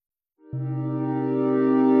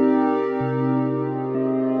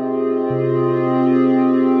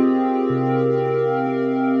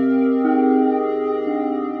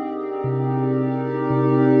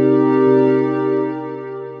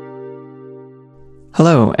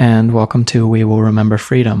Hello, and welcome to We Will Remember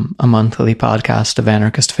Freedom, a monthly podcast of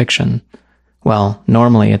anarchist fiction. Well,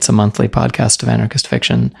 normally it's a monthly podcast of anarchist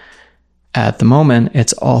fiction. At the moment,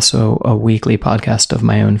 it's also a weekly podcast of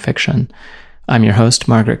my own fiction. I'm your host,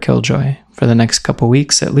 Margaret Killjoy. For the next couple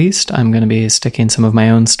weeks, at least, I'm going to be sticking some of my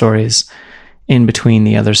own stories in between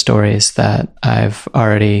the other stories that I've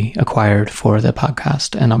already acquired for the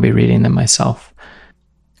podcast, and I'll be reading them myself.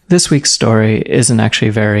 This week's story isn't actually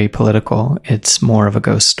very political. It's more of a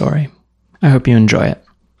ghost story. I hope you enjoy it.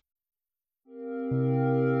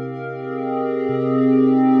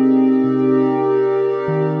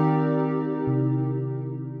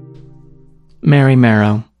 Mary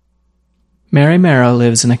Marrow. Mary Marrow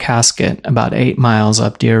lives in a casket about 8 miles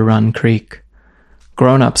up Deer Run Creek.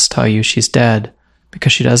 Grown-ups tell you she's dead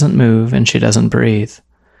because she doesn't move and she doesn't breathe.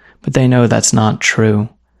 But they know that's not true.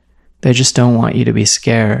 They just don't want you to be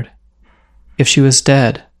scared. If she was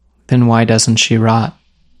dead, then why doesn't she rot?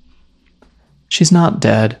 She's not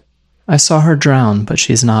dead. I saw her drown, but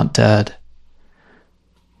she's not dead.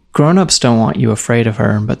 Grown-ups don't want you afraid of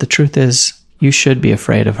her, but the truth is, you should be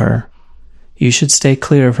afraid of her. You should stay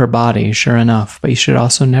clear of her body, sure enough, but you should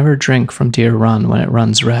also never drink from Deer Run when it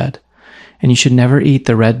runs red. And you should never eat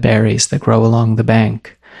the red berries that grow along the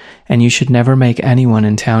bank. And you should never make anyone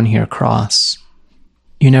in town here cross.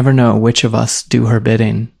 You never know which of us do her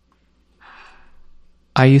bidding.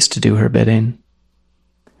 I used to do her bidding.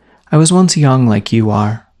 I was once young like you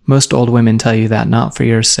are. Most old women tell you that not for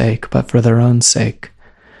your sake, but for their own sake.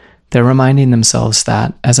 They're reminding themselves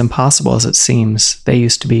that, as impossible as it seems, they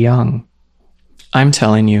used to be young. I'm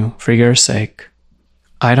telling you, for your sake.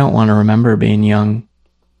 I don't want to remember being young.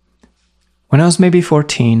 When I was maybe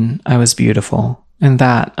 14, I was beautiful, and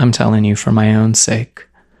that, I'm telling you, for my own sake.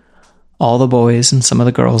 All the boys and some of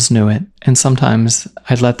the girls knew it, and sometimes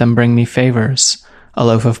I'd let them bring me favors. A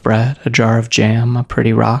loaf of bread, a jar of jam, a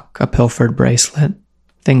pretty rock, a pilfered bracelet,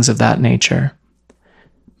 things of that nature.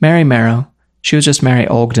 Mary Marrow, she was just Mary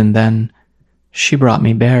Ogden then, she brought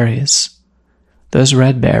me berries. Those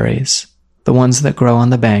red berries, the ones that grow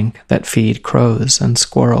on the bank that feed crows and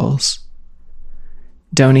squirrels.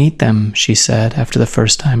 Don't eat them, she said after the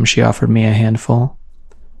first time she offered me a handful,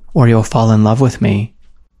 or you'll fall in love with me.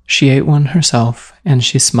 She ate one herself, and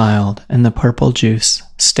she smiled, and the purple juice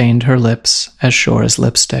stained her lips as sure as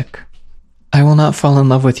lipstick. I will not fall in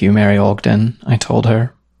love with you, Mary Ogden, I told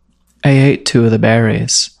her. I ate 2 of the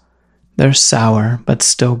berries. They're sour, but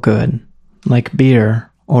still good, like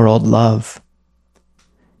beer or old love.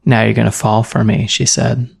 Now you're going to fall for me, she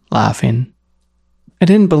said, laughing. I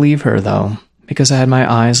didn't believe her, though, because I had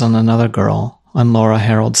my eyes on another girl, on Laura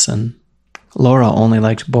Haroldson. Laura only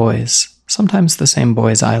liked boys. Sometimes the same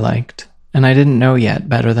boys I liked, and I didn't know yet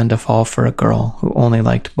better than to fall for a girl who only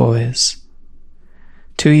liked boys.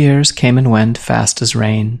 2 years came and went fast as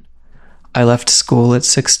rain. I left school at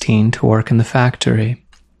 16 to work in the factory.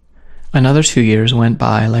 Another 2 years went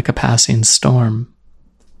by like a passing storm.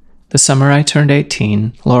 The summer I turned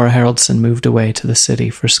 18, Laura Haroldson moved away to the city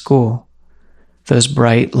for school. Those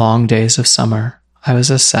bright, long days of summer, I was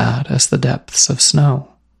as sad as the depths of snow.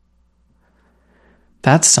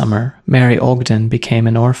 That summer, Mary Ogden became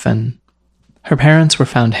an orphan. Her parents were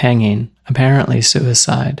found hanging, apparently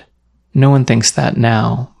suicide. No one thinks that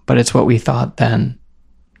now, but it's what we thought then.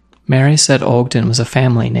 Mary said Ogden was a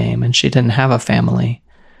family name, and she didn't have a family.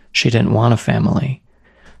 She didn't want a family.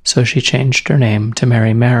 So she changed her name to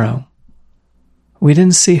Mary Marrow. We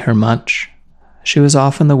didn't see her much. She was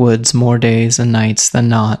off in the woods more days and nights than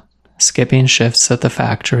not, skipping shifts at the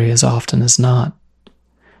factory as often as not.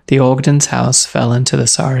 The Ogden's house fell into the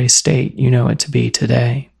sorry state you know it to be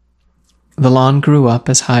today. The lawn grew up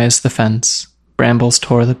as high as the fence, brambles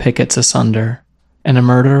tore the pickets asunder, and a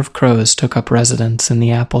murder of crows took up residence in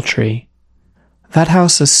the apple tree. That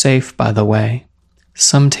house is safe, by the way.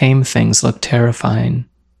 Some tame things look terrifying.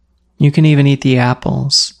 You can even eat the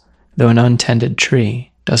apples, though an untended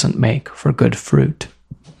tree doesn't make for good fruit.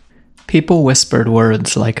 People whispered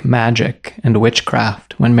words like magic and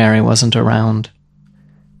witchcraft when Mary wasn't around.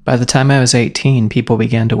 By the time I was 18, people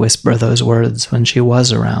began to whisper those words when she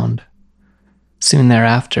was around. Soon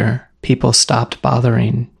thereafter, people stopped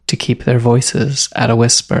bothering to keep their voices at a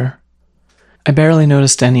whisper. I barely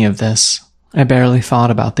noticed any of this. I barely thought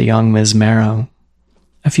about the young Miss Marrow.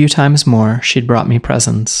 A few times more, she'd brought me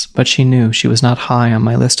presents, but she knew she was not high on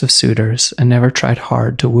my list of suitors and never tried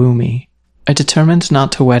hard to woo me. I determined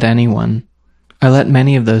not to wed anyone. I let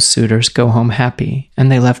many of those suitors go home happy,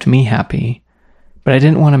 and they left me happy. But I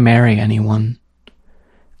didn't want to marry anyone.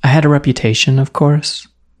 I had a reputation, of course,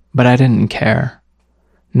 but I didn't care.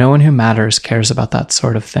 No one who matters cares about that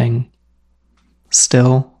sort of thing.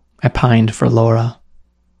 Still, I pined for Laura.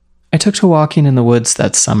 I took to walking in the woods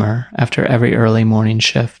that summer after every early morning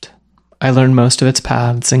shift. I learned most of its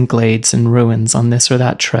paths and glades and ruins on this or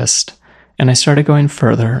that tryst, and I started going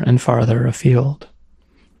further and farther afield.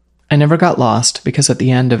 I never got lost because at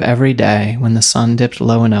the end of every day, when the sun dipped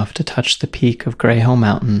low enough to touch the peak of Grey Hill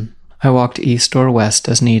Mountain, I walked east or west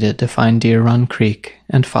as needed to find Deer Run Creek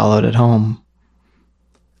and followed it home.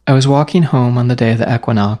 I was walking home on the day of the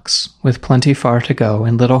equinox, with plenty far to go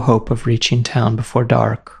and little hope of reaching town before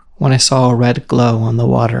dark, when I saw a red glow on the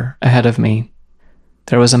water ahead of me.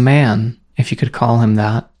 There was a man, if you could call him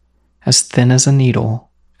that, as thin as a needle,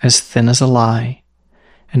 as thin as a lie,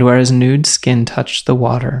 and where his nude skin touched the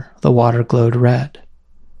water glowed red.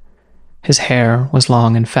 His hair was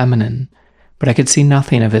long and feminine, but I could see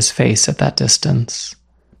nothing of his face at that distance.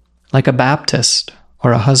 Like a Baptist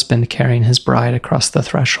or a husband carrying his bride across the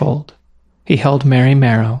threshold, he held Mary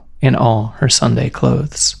Marrow in all her Sunday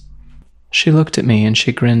clothes. She looked at me and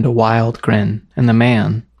she grinned a wild grin, and the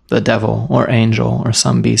man, the devil or angel or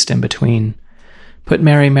some beast in between, put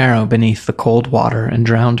Mary Marrow beneath the cold water and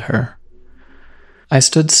drowned her. I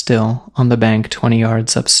stood still on the bank 20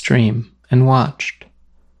 yards upstream and watched.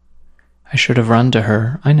 I should have run to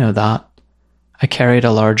her, I know that. I carried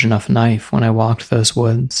a large enough knife when I walked those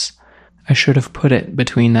woods. I should have put it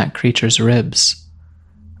between that creature's ribs.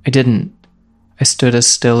 I didn't. I stood as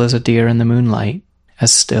still as a deer in the moonlight,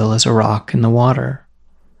 as still as a rock in the water.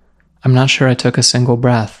 I'm not sure I took a single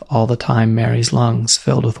breath all the time Mary's lungs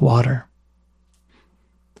filled with water.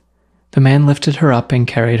 The man lifted her up and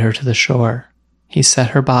carried her to the shore. He set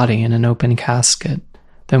her body in an open casket,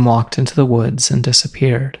 then walked into the woods and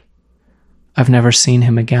disappeared. I've never seen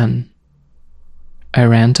him again. I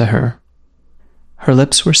ran to her. Her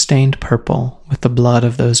lips were stained purple with the blood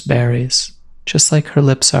of those berries, just like her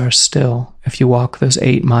lips are still if you walk those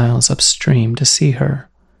 8 miles upstream to see her,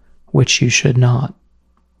 which you should not.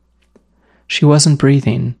 She wasn't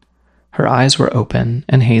breathing. Her eyes were open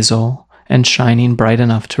and hazel and shining bright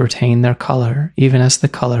enough to retain their color even as the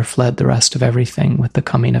color fled the rest of everything with the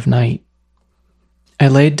coming of night. I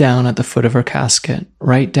laid down at the foot of her casket,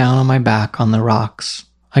 right down on my back on the rocks.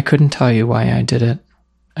 I couldn't tell you why I did it.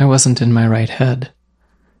 I wasn't in my right head.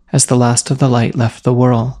 As the last of the light left the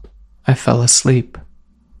world, I fell asleep.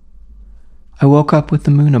 I woke up with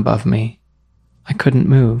the moon above me. I couldn't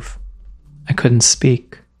move. I couldn't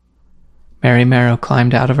speak. Mary Marrow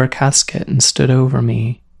climbed out of her casket and stood over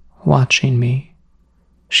me, watching me.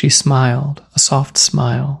 She smiled, a soft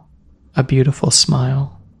smile, a beautiful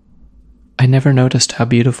smile. I never noticed how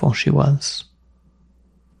beautiful she was.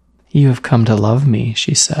 "You have come to love me,"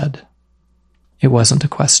 she said. It wasn't a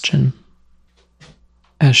question.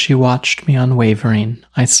 As she watched me unwavering,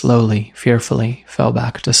 I slowly, fearfully fell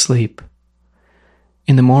back to sleep.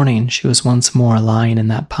 In the morning, she was once more lying in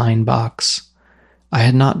that pine box. I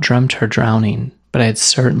had not dreamt her drowning, but I had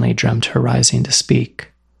certainly dreamt her rising to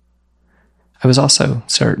speak. I was also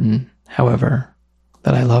certain, however,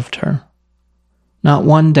 that I loved her. Not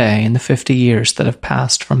one day in the 50 years that have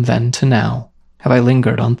passed from then to now have I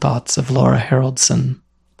lingered on thoughts of Laura Haraldson.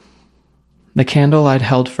 The candle I'd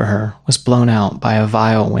held for her was blown out by a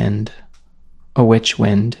vile wind, a witch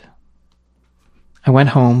wind. I went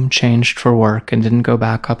home, changed for work, and didn't go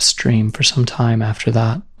back upstream for some time after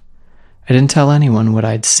that. I didn't tell anyone what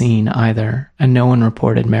I'd seen either, and no one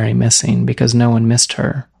reported Mary missing because no one missed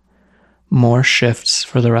her. More shifts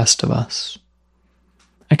for the rest of us.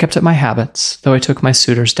 I kept up my habits, though I took my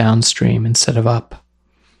suitors downstream instead of up.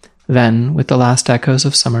 Then, with the last echoes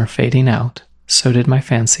of summer fading out, so did my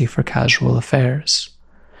fancy for casual affairs.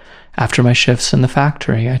 After my shifts in the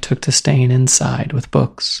factory, I took to staying inside with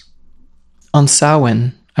books. On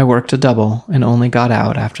Samhain, I worked a double and only got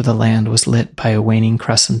out after the land was lit by a waning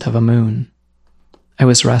crescent of a moon. I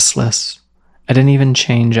was restless. I didn't even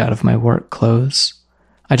change out of my work clothes.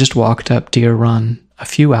 I just walked up Deer Run a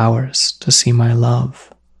few hours to see my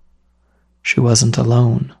love. She wasn't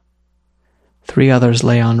alone. 3 others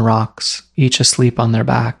lay on rocks, each asleep on their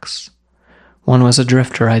backs. One was a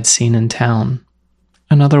drifter I'd seen in town.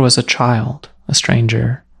 Another was a child, a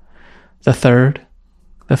stranger. The third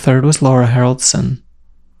was Laura Haraldson.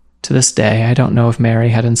 To this day, I don't know if Mary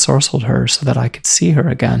had ensorcelled her so that I could see her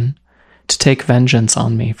again, to take vengeance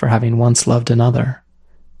on me for having once loved another,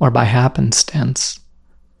 or by happenstance.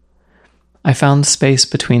 I found space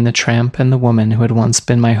between the tramp and the woman who had once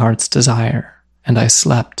been my heart's desire, and I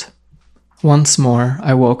slept. Once more,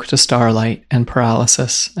 I woke to starlight and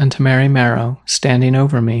paralysis, and to Mary Marrow standing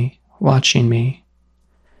over me, watching me.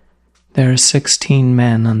 "There are 16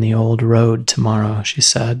 men on the old road tomorrow," she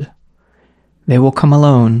said. "They will come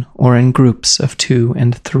alone or in groups of 2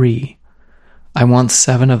 and 3. I want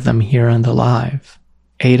 7 of them here and alive.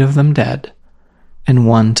 8 of them dead, and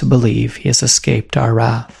 1 to believe he has escaped our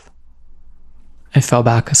wrath. I fell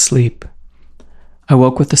back asleep. I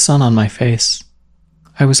woke with the sun on my face.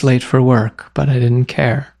 I was late for work, but I didn't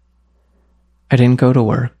care. I didn't go to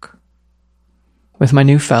work. With my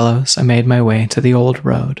new fellows, I made my way to the old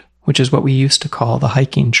road, which is what we used to call the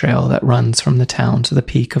hiking trail that runs from the town to the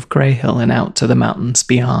peak of Grey Hill and out to the mountains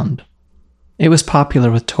beyond. It was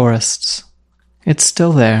popular with tourists. It's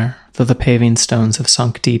still there, though the paving stones have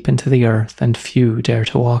sunk deep into the earth and few dare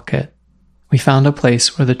to walk it. We found a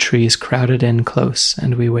place where the trees crowded in close,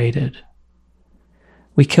 and we waited.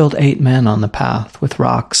 We killed 8 men on the path with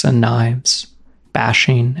rocks and knives,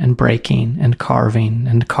 bashing and breaking and carving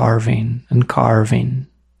and carving and carving.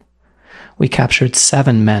 We captured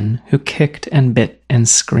 7 men who kicked and bit and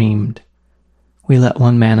screamed. We let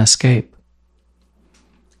 1 man escape.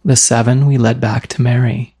 The 7 we led back to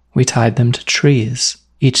Mary. We tied them to trees,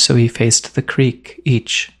 each so he faced the creek,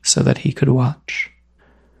 each so that he could watch.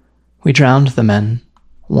 We drowned the men,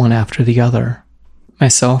 one after the other.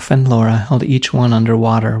 Myself and Laura held each one under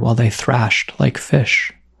water while they thrashed like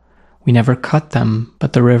fish. We never cut them,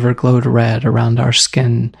 but the river glowed red around our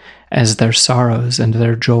skin as their sorrows and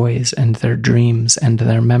their joys and their dreams and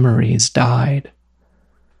their memories died.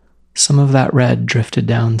 Some of that red drifted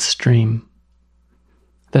downstream.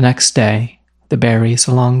 The next day, the berries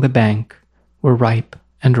along the bank were ripe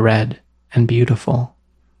and red and beautiful.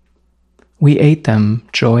 We ate them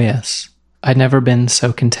joyous. I'd never been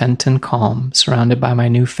so content and calm, surrounded by my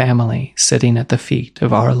new family, sitting at the feet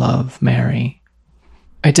of our love, Mary.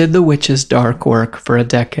 I did the witch's dark work for a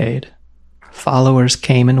decade. Followers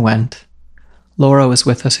came and went. Laura was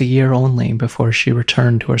with us a year only before she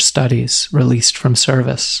returned to her studies, released from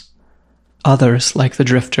service. Others, like the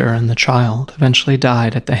drifter and the child, eventually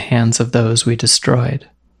died at the hands of those we destroyed.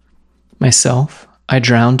 Myself, I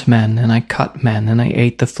drowned men, and I cut men, and I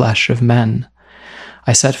ate the flesh of men.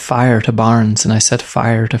 I set fire to barns, and I set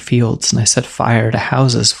fire to fields, and I set fire to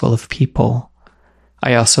houses full of people.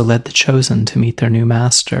 I also led the chosen to meet their new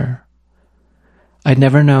master. I'd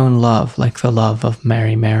never known love like the love of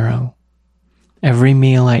Mary Marrow. Every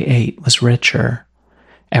meal I ate was richer.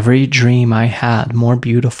 Every dream I had more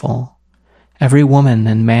beautiful. Every woman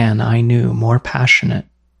and man I knew more passionate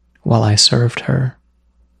while I served her.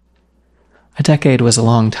 A decade was a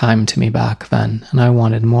long time to me back then, and I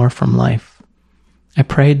wanted more from life. I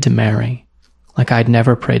prayed to Mary, like I'd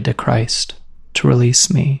never prayed to Christ, to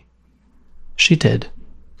release me. She did.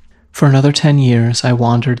 For another 10 years, I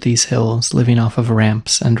wandered these hills, living off of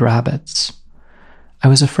ramps and rabbits. I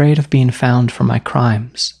was afraid of being found for my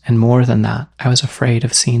crimes, and more than that, I was afraid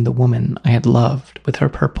of seeing the woman I had loved with her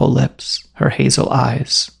purple lips, her hazel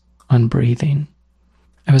eyes, unbreathing.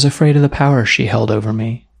 I was afraid of the power she held over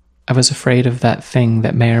me. I was afraid of that thing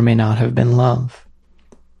that may or may not have been love.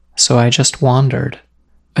 So I just wandered.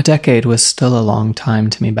 A decade was still a long time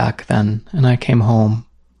to me back then, and I came home.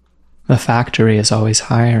 The factory is always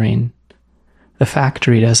hiring. The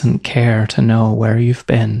factory doesn't care to know where you've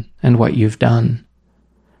been and what you've done.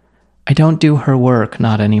 I don't do her work,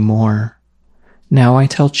 not anymore. Now I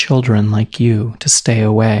tell children like you to stay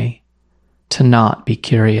away, to not be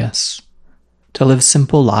curious, to live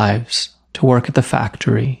simple lives, to work at the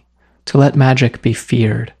factory, to let magic be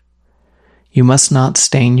feared. You must not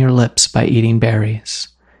stain your lips by eating berries,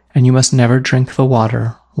 and you must never drink the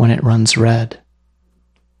water when it runs red.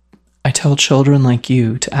 I tell children like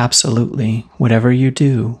you to absolutely, whatever you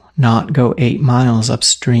do, not go 8 miles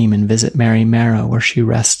upstream and visit Mary Marrow where she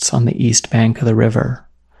rests on the east bank of the river,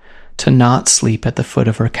 to not sleep at the foot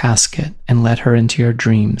of her casket and let her into your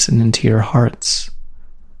dreams and into your hearts.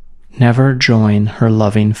 Never join her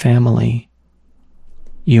loving family.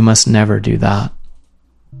 You must never do that.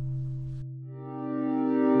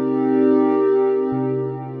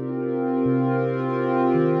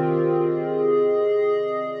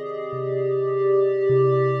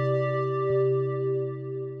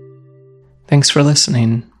 Thanks for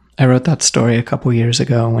listening. I wrote that story a couple years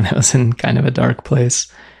ago when I was in kind of a dark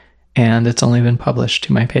place, and it's only been published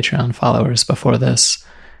to my Patreon followers before this.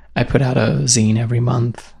 I put out a zine every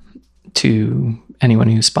month to anyone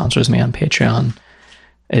who sponsors me on Patreon.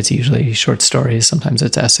 It's usually short stories, sometimes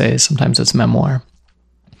it's essays, sometimes it's memoir.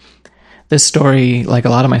 This story, like a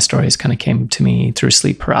lot of my stories, kind of came to me through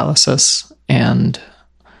sleep paralysis, and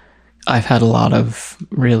I've had a lot of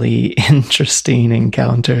really interesting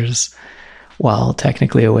encounters while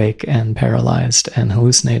technically awake and paralyzed and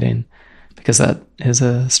hallucinating, because that is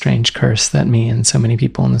a strange curse that me and so many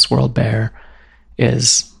people in this world bear,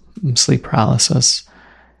 is sleep paralysis.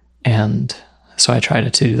 And so I try to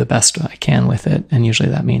do the best I can with it, and usually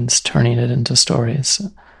that means turning it into stories.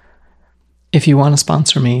 If you want to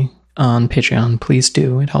sponsor me on Patreon, please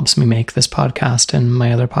do. It helps me make this podcast and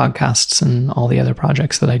my other podcasts and all the other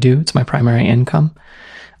projects that I do. It's my primary income.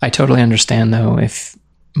 I totally understand, though, if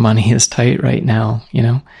money is tight right now,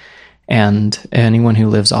 and anyone who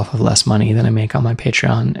lives off of less money than I make on my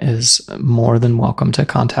Patreon is more than welcome to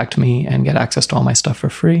contact me and get access to all my stuff for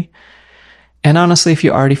free. And honestly, if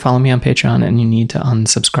you already follow me on Patreon and you need to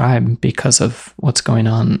unsubscribe because of what's going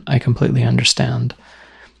on, I completely understand.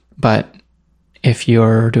 But if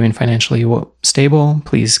you're doing financially stable,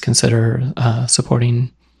 please consider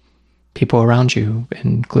supporting people around you,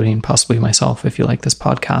 including possibly myself, if you like this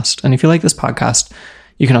podcast. And if you like this podcast,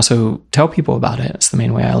 you can also tell people about it. It's the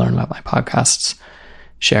main way I learn about my podcasts.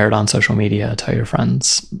 Share it on social media, tell your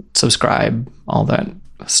friends, subscribe, all that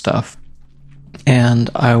stuff. And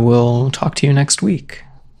I will talk to you next week.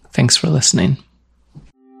 Thanks for listening.